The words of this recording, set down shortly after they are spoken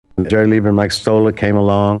Jerry Lieber and Mike Stoller came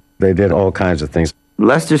along. They did all kinds of things.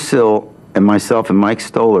 Lester Sill and myself and Mike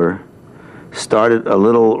Stoller started a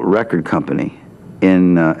little record company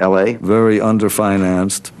in L.A. Very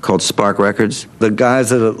underfinanced. Called Spark Records. The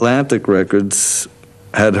guys at Atlantic Records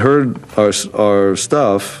had heard our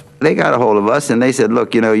stuff. They got a hold of us and they said,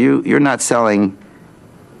 look, you know, you're not selling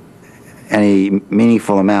any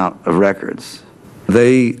meaningful amount of records.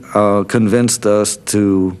 They convinced us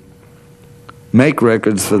to make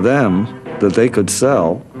records for them that they could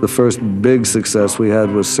sell. The first big success we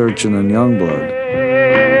had was Searchin' and Youngblood.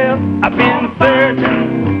 I've been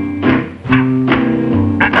searching,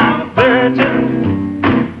 I'm searching,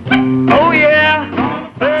 oh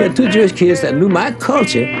yeah. There are two Jewish kids that knew my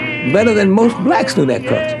culture better than most blacks knew that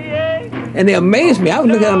culture. And they amazed me. I would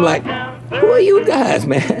look at them like, who are you guys,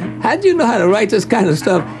 man? How do you know how to write this kind of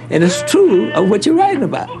stuff? And it's true of what you're writing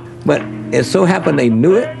about. But it so happened they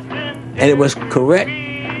knew it, and it was correct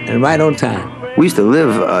and right on time. We used to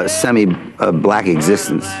live a semi-black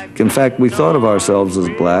existence. In fact, we thought of ourselves as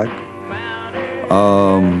black.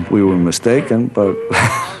 We were mistaken, but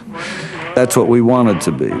that's what we wanted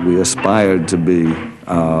to be. We aspired to be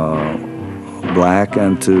black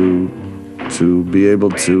and to be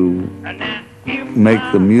able to make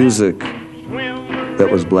the music that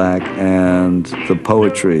was black and the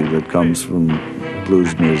poetry that comes from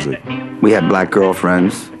blues music. We had black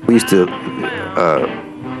girlfriends. We used to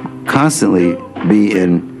constantly be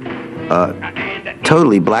in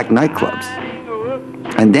totally black nightclubs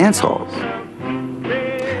and dance halls.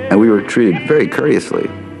 And we were treated very courteously.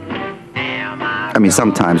 I mean,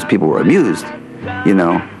 sometimes people were amused, you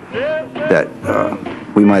know, that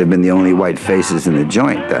we might have been the only white faces in the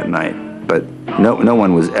joint that night, but no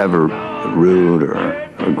one was ever rude or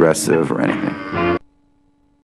aggressive or anything.